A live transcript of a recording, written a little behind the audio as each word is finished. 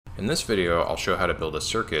In this video, I'll show how to build a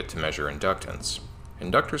circuit to measure inductance.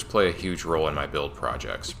 Inductors play a huge role in my build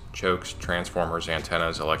projects. Chokes, transformers,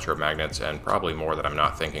 antennas, electromagnets, and probably more that I'm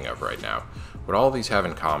not thinking of right now. What all of these have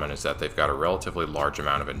in common is that they've got a relatively large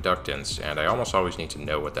amount of inductance, and I almost always need to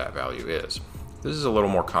know what that value is. This is a little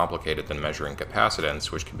more complicated than measuring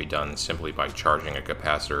capacitance, which can be done simply by charging a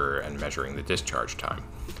capacitor and measuring the discharge time.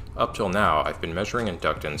 Up till now, I've been measuring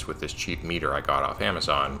inductance with this cheap meter I got off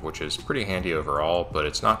Amazon, which is pretty handy overall, but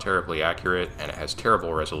it's not terribly accurate and it has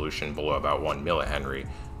terrible resolution below about 1 millihenry,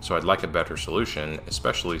 so I'd like a better solution,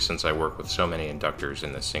 especially since I work with so many inductors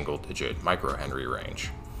in the single-digit microhenry range.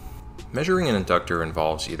 Measuring an inductor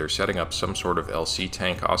involves either setting up some sort of LC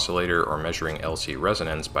tank oscillator or measuring LC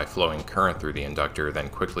resonance by flowing current through the inductor, then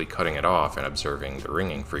quickly cutting it off and observing the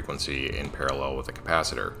ringing frequency in parallel with the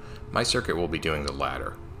capacitor. My circuit will be doing the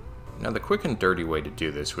latter. Now, the quick and dirty way to do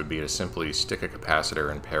this would be to simply stick a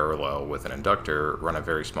capacitor in parallel with an inductor, run a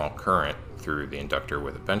very small current through the inductor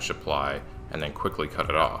with a bench supply, and then quickly cut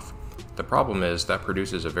it off. The problem is that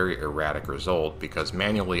produces a very erratic result because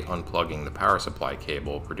manually unplugging the power supply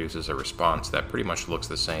cable produces a response that pretty much looks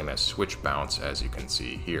the same as switch bounce, as you can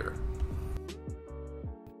see here.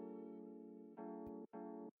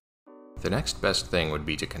 The next best thing would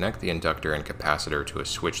be to connect the inductor and capacitor to a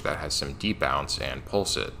switch that has some debounce and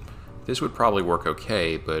pulse it. This would probably work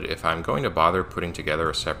okay, but if I'm going to bother putting together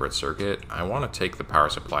a separate circuit, I want to take the power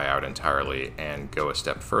supply out entirely and go a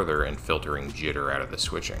step further in filtering jitter out of the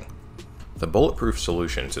switching. The bulletproof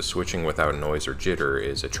solution to switching without noise or jitter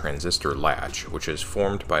is a transistor latch, which is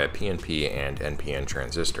formed by a PNP and NPN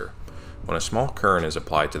transistor. When a small current is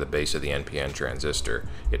applied to the base of the NPN transistor,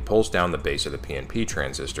 it pulls down the base of the PNP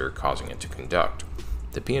transistor, causing it to conduct.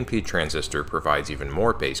 The PNP transistor provides even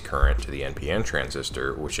more base current to the NPN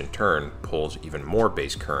transistor, which in turn pulls even more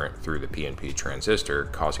base current through the PNP transistor,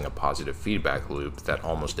 causing a positive feedback loop that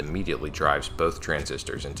almost immediately drives both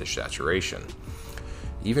transistors into saturation.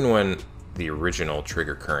 Even when the original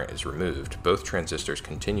trigger current is removed, both transistors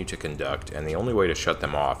continue to conduct, and the only way to shut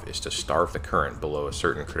them off is to starve the current below a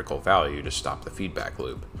certain critical value to stop the feedback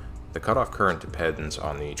loop. The cutoff current depends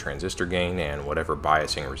on the transistor gain and whatever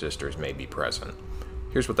biasing resistors may be present.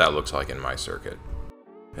 Here's what that looks like in my circuit.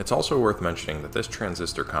 It's also worth mentioning that this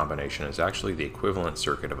transistor combination is actually the equivalent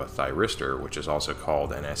circuit of a thyristor, which is also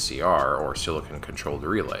called an SCR, or silicon-controlled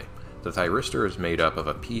relay. The thyristor is made up of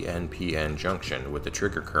a PN-PN junction with the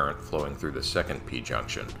trigger current flowing through the second P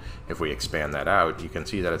junction. If we expand that out, you can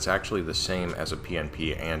see that it's actually the same as a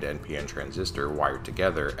PNP and NPN transistor wired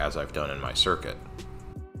together, as I've done in my circuit.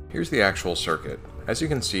 Here's the actual circuit. As you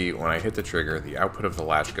can see, when I hit the trigger, the output of the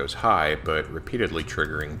latch goes high, but repeatedly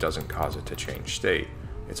triggering doesn't cause it to change state.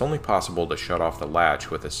 It's only possible to shut off the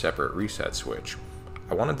latch with a separate reset switch.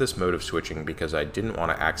 I wanted this mode of switching because I didn't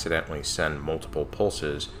want to accidentally send multiple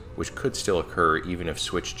pulses, which could still occur even if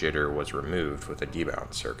switch jitter was removed with a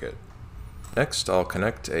debounce circuit. Next, I'll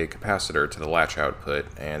connect a capacitor to the latch output,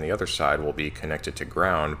 and the other side will be connected to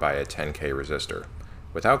ground by a 10K resistor.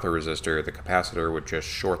 Without the resistor, the capacitor would just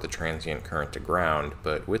short the transient current to ground,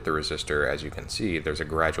 but with the resistor, as you can see, there's a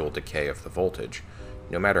gradual decay of the voltage.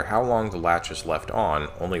 No matter how long the latch is left on,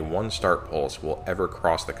 only one start pulse will ever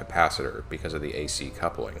cross the capacitor because of the AC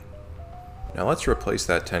coupling. Now let's replace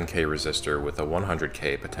that 10K resistor with a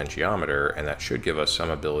 100K potentiometer, and that should give us some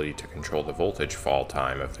ability to control the voltage fall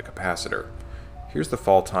time of the capacitor. Here's the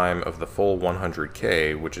fall time of the full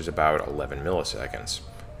 100K, which is about 11 milliseconds.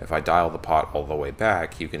 If I dial the pot all the way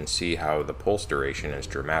back, you can see how the pulse duration is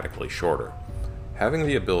dramatically shorter. Having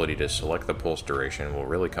the ability to select the pulse duration will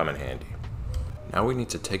really come in handy. Now we need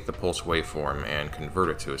to take the pulse waveform and convert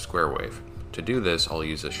it to a square wave. To do this, I'll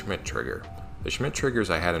use a Schmitt trigger. The Schmitt triggers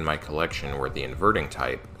I had in my collection were the inverting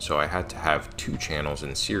type, so I had to have two channels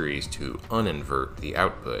in series to uninvert the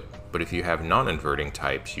output, but if you have non-inverting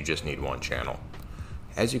types, you just need one channel.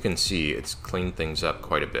 As you can see, it's cleaned things up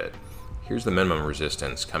quite a bit. Here's the minimum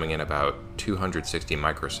resistance coming in about 260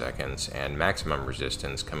 microseconds and maximum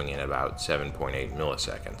resistance coming in about 7.8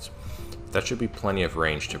 milliseconds. That should be plenty of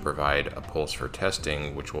range to provide a pulse for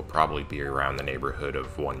testing, which will probably be around the neighborhood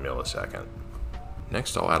of 1 millisecond.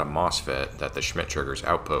 Next, I'll add a MOSFET that the Schmitt trigger's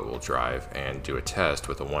output will drive and do a test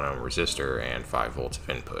with a 1 ohm resistor and 5 volts of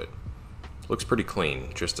input. Looks pretty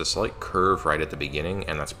clean, just a slight curve right at the beginning,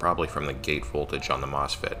 and that's probably from the gate voltage on the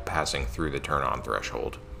MOSFET passing through the turn-on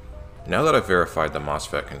threshold. Now that I've verified the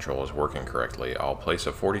MOSFET control is working correctly, I'll place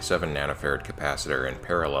a 47 nanofarad capacitor in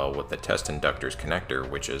parallel with the test inductor's connector,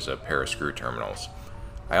 which is a pair of screw terminals.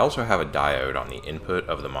 I also have a diode on the input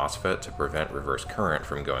of the MOSFET to prevent reverse current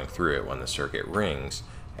from going through it when the circuit rings,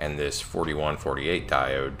 and this 4148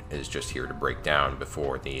 diode is just here to break down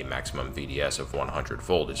before the maximum VDS of 100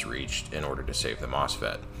 volt is reached in order to save the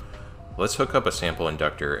MOSFET. Let's hook up a sample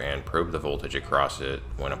inductor and probe the voltage across it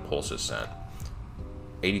when a pulse is sent.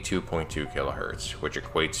 82.2 kHz, which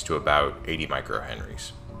equates to about 80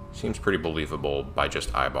 microhenries. Seems pretty believable by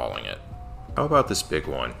just eyeballing it. How about this big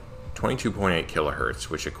one? 22.8 kHz,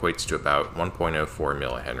 which equates to about 1.04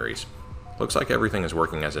 millihenries. Looks like everything is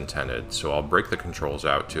working as intended, so I'll break the controls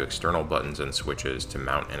out to external buttons and switches to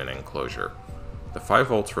mount in an enclosure. The 5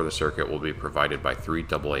 volts for the circuit will be provided by 3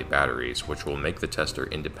 AA batteries, which will make the tester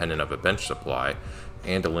independent of a bench supply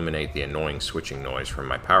and eliminate the annoying switching noise from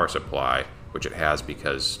my power supply, which it has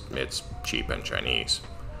because it's cheap and Chinese.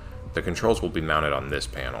 The controls will be mounted on this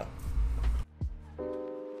panel.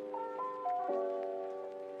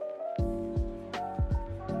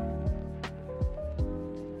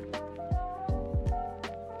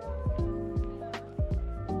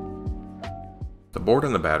 The board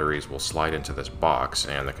and the batteries will slide into this box,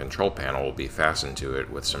 and the control panel will be fastened to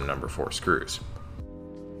it with some number 4 screws.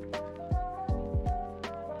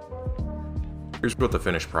 Here's what the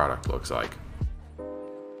finished product looks like.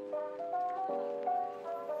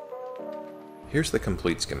 Here's the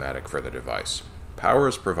complete schematic for the device. Power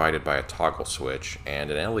is provided by a toggle switch,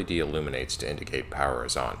 and an LED illuminates to indicate power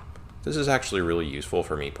is on. This is actually really useful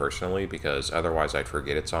for me personally because otherwise I'd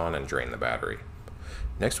forget it's on and drain the battery.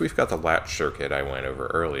 Next we've got the latch circuit I went over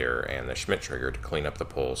earlier and the Schmitt trigger to clean up the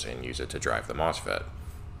pulse and use it to drive the MOSFET.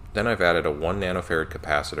 Then I've added a 1 nanofarad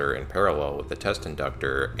capacitor in parallel with the test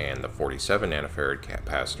inductor, and the 47 nanofarad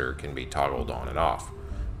capacitor can be toggled on and off.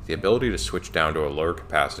 The ability to switch down to a lower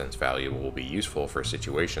capacitance value will be useful for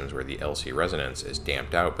situations where the LC resonance is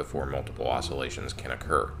damped out before multiple oscillations can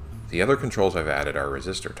occur. The other controls I've added are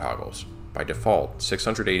resistor toggles. By default,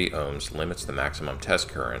 680 ohms limits the maximum test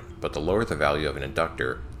current, but the lower the value of an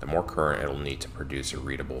inductor, the more current it'll need to produce a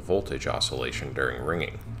readable voltage oscillation during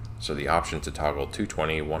ringing. So the option to toggle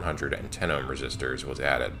 220, 100, and 10 ohm resistors was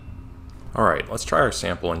added. Alright, let's try our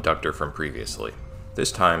sample inductor from previously.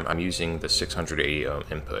 This time I'm using the 680 ohm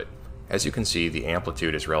input. As you can see, the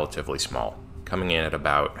amplitude is relatively small, coming in at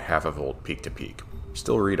about half a volt peak to peak.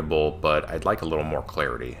 Still readable, but I'd like a little more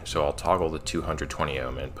clarity, so I'll toggle the 220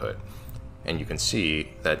 ohm input. And you can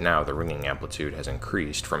see that now the ringing amplitude has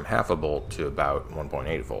increased from half a volt to about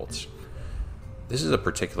 1.8 volts. This is a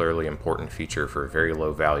particularly important feature for very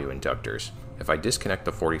low value inductors. If I disconnect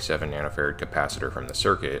the 47 nanofarad capacitor from the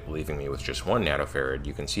circuit, leaving me with just 1 nanofarad,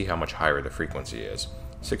 you can see how much higher the frequency is,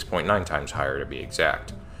 6.9 times higher to be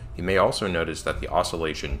exact. You may also notice that the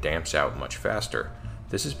oscillation damps out much faster.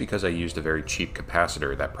 This is because I used a very cheap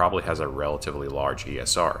capacitor that probably has a relatively large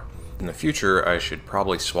ESR. In the future, I should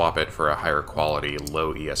probably swap it for a higher quality,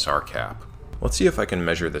 low ESR cap. Let's see if I can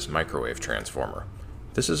measure this microwave transformer.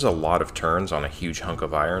 This is a lot of turns on a huge hunk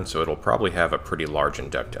of iron, so it'll probably have a pretty large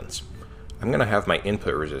inductance. I'm going to have my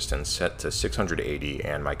input resistance set to 680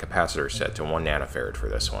 and my capacitor set to 1 nanofarad for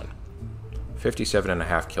this one. 57.5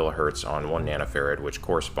 kHz on 1 nanofarad, which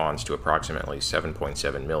corresponds to approximately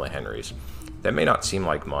 7.7 millihenries. That may not seem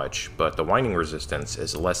like much, but the winding resistance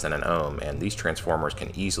is less than an ohm, and these transformers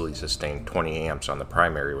can easily sustain 20 amps on the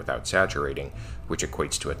primary without saturating, which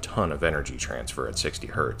equates to a ton of energy transfer at 60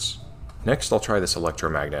 Hz. Next, I'll try this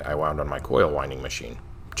electromagnet I wound on my coil winding machine.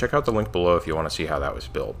 Check out the link below if you want to see how that was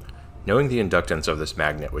built. Knowing the inductance of this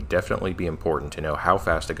magnet would definitely be important to know how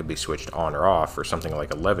fast it could be switched on or off for something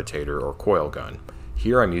like a levitator or coil gun.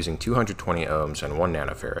 Here I'm using 220 ohms and 1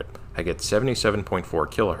 nanofarad. I get 77.4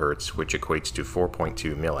 kHz, which equates to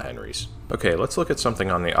 4.2 millihenries. Okay, let's look at something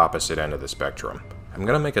on the opposite end of the spectrum. I'm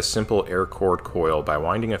going to make a simple air cored coil by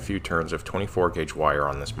winding a few turns of 24 gauge wire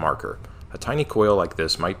on this marker. A tiny coil like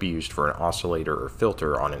this might be used for an oscillator or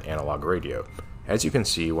filter on an analog radio. As you can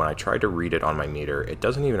see, when I try to read it on my meter, it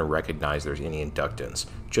doesn't even recognize there's any inductance,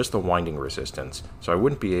 just the winding resistance, so I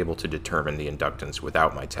wouldn't be able to determine the inductance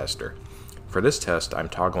without my tester. For this test, I'm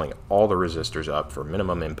toggling all the resistors up for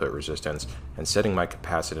minimum input resistance and setting my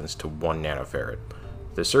capacitance to 1 nanofarad.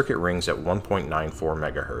 The circuit rings at 1.94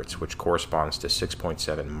 MHz, which corresponds to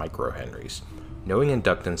 6.7 microhenries. Knowing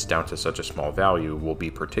inductance down to such a small value will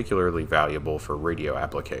be particularly valuable for radio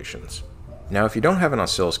applications. Now, if you don't have an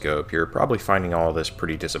oscilloscope, you're probably finding all of this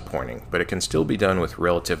pretty disappointing, but it can still be done with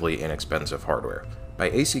relatively inexpensive hardware. By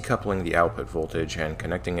AC coupling the output voltage and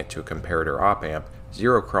connecting it to a comparator op-amp,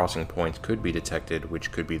 0 crossing points could be detected,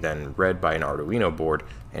 which could be then read by an Arduino board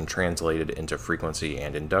and translated into frequency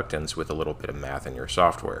and inductance with a little bit of math in your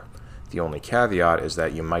software. The only caveat is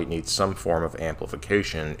that you might need some form of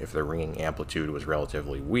amplification if the ringing amplitude was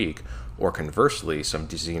relatively weak, or conversely, some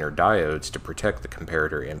Zener diodes to protect the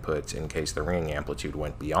comparator inputs in case the ringing amplitude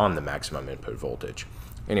went beyond the maximum input voltage.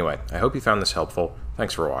 Anyway, I hope you found this helpful.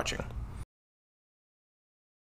 Thanks for watching.